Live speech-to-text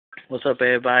What's up,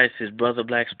 everybody? This is Brother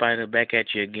Blaccspider back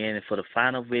at you again. And for the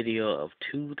final video of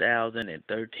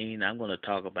 2013, I'm going to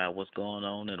talk about what's going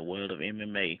on in the world of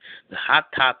MMA. The hot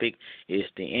topic is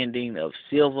the ending of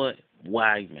Silva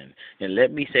Weidman. And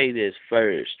let me say this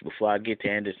first before I get to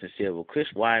Anderson Silva. Chris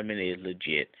Weidman is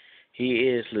legit. He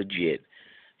is legit.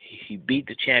 He beat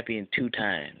the champion 2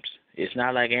 times. It's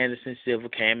not like Anderson Silva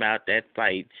came out that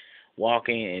fight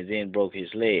walking and then broke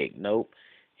his leg. Nope.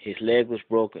 His leg was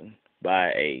broken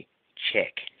by a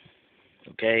check.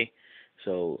 Okay,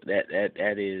 so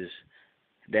that is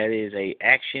a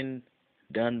action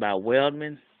done by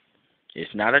Weidman.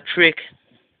 It's not a trick.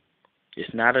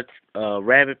 It's not a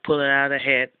rabbit pulling out a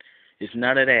hat. It's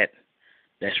none of that.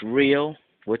 That's real.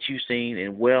 What you've seen,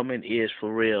 and Weidman is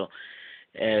for real,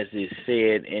 as is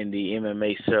said in the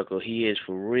MMA circle. He is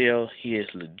for real. He is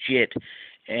legit,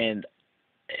 and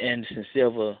Anderson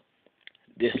Silva,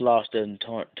 this loss doesn't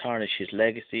tarnish his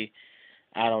legacy.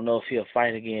 I don't know if he'll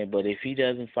fight again, but if he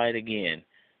doesn't fight again,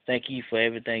 thank you for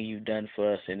everything you've done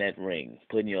for us in that ring,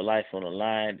 putting your life on the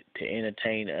line to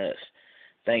entertain us.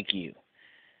 Thank you.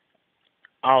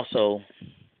 Also,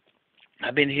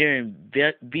 I've been hearing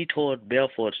Vitor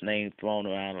Belfort's name thrown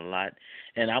around a lot,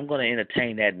 and I'm going to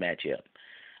entertain that matchup.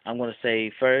 I'm going to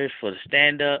say first, for the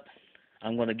stand-up,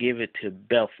 I'm going to give it to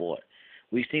Belfort.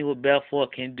 We've seen what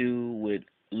Belfort can do with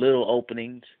little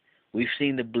openings. We've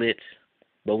seen the blitz.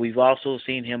 But we've also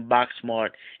seen him box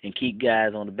smart and keep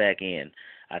guys on the back end.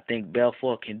 I think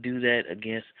Belfort can do that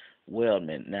against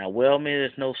Weidman. Now, Weidman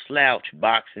is no slouch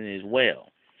boxing as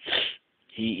well.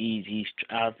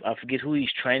 I forget who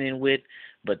he's training with,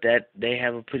 but that they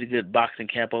have a pretty good boxing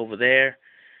camp over there.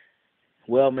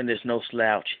 Weidman is no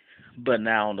slouch. But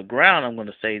now on the ground, I'm going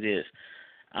to say this: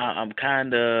 I'm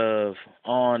kind of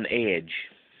on edge.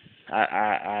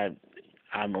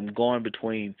 I'm going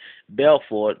between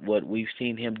Belfort, what we've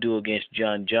seen him do against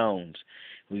John Jones.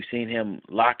 We've seen him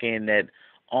lock in that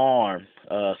arm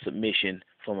submission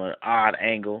from an odd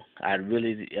angle.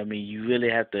 You really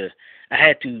have to. I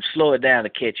had to slow it down to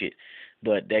catch it,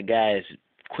 but that guy is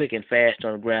quick and fast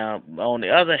on the ground. On the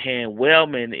other hand,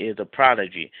 Weidman is a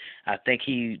prodigy. I think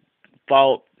he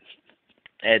I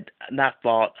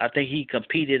think he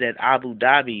competed at Abu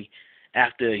Dhabi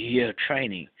after a year of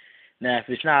training. Now, if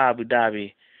it's not Abu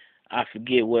Dhabi, I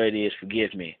forget where it is.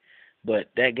 Forgive me,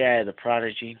 but that guy is a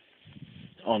prodigy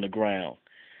on the ground.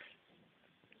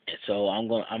 So I'm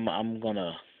gonna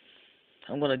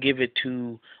give it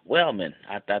to Weidman.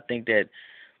 I think that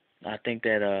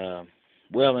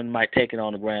Weidman might take it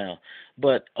on the ground,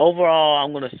 but overall,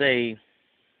 I'm gonna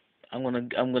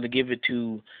give it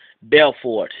to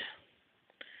Belfort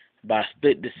by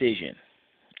split decision.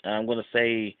 I'm gonna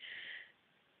say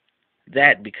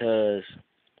that because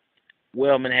not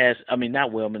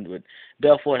Weidman, but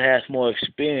Belfort has more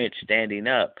experience standing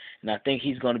up, and I think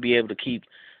he's going to be able to keep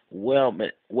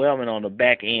Weidman on the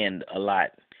back end a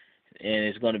lot, and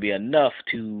it's going to be enough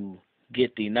to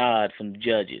get the nod from the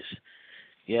judges.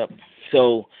 Yep.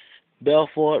 So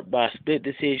Belfort by split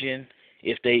decision.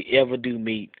 If they ever do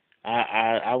meet,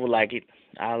 I would like it.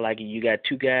 I like it. You got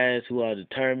two guys who are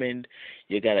determined.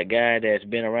 You got a guy that's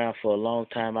been around for a long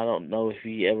time. I don't know if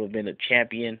he ever been a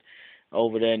champion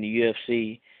over there in the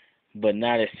UFC, but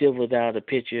now that Silva's out of the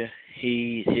picture,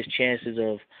 his chances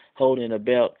of holding a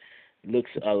belt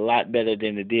looks a lot better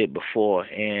than it did before.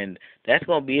 And that's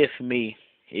gonna be it for me.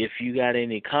 If you got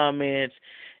any comments,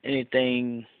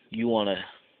 anything you wanna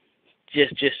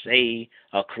just say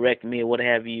or correct me or what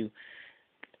have you,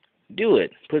 do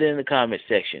it. Put it in the comment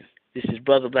section. This is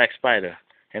Brother Blaccspider,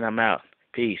 and I'm out.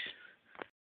 Peace.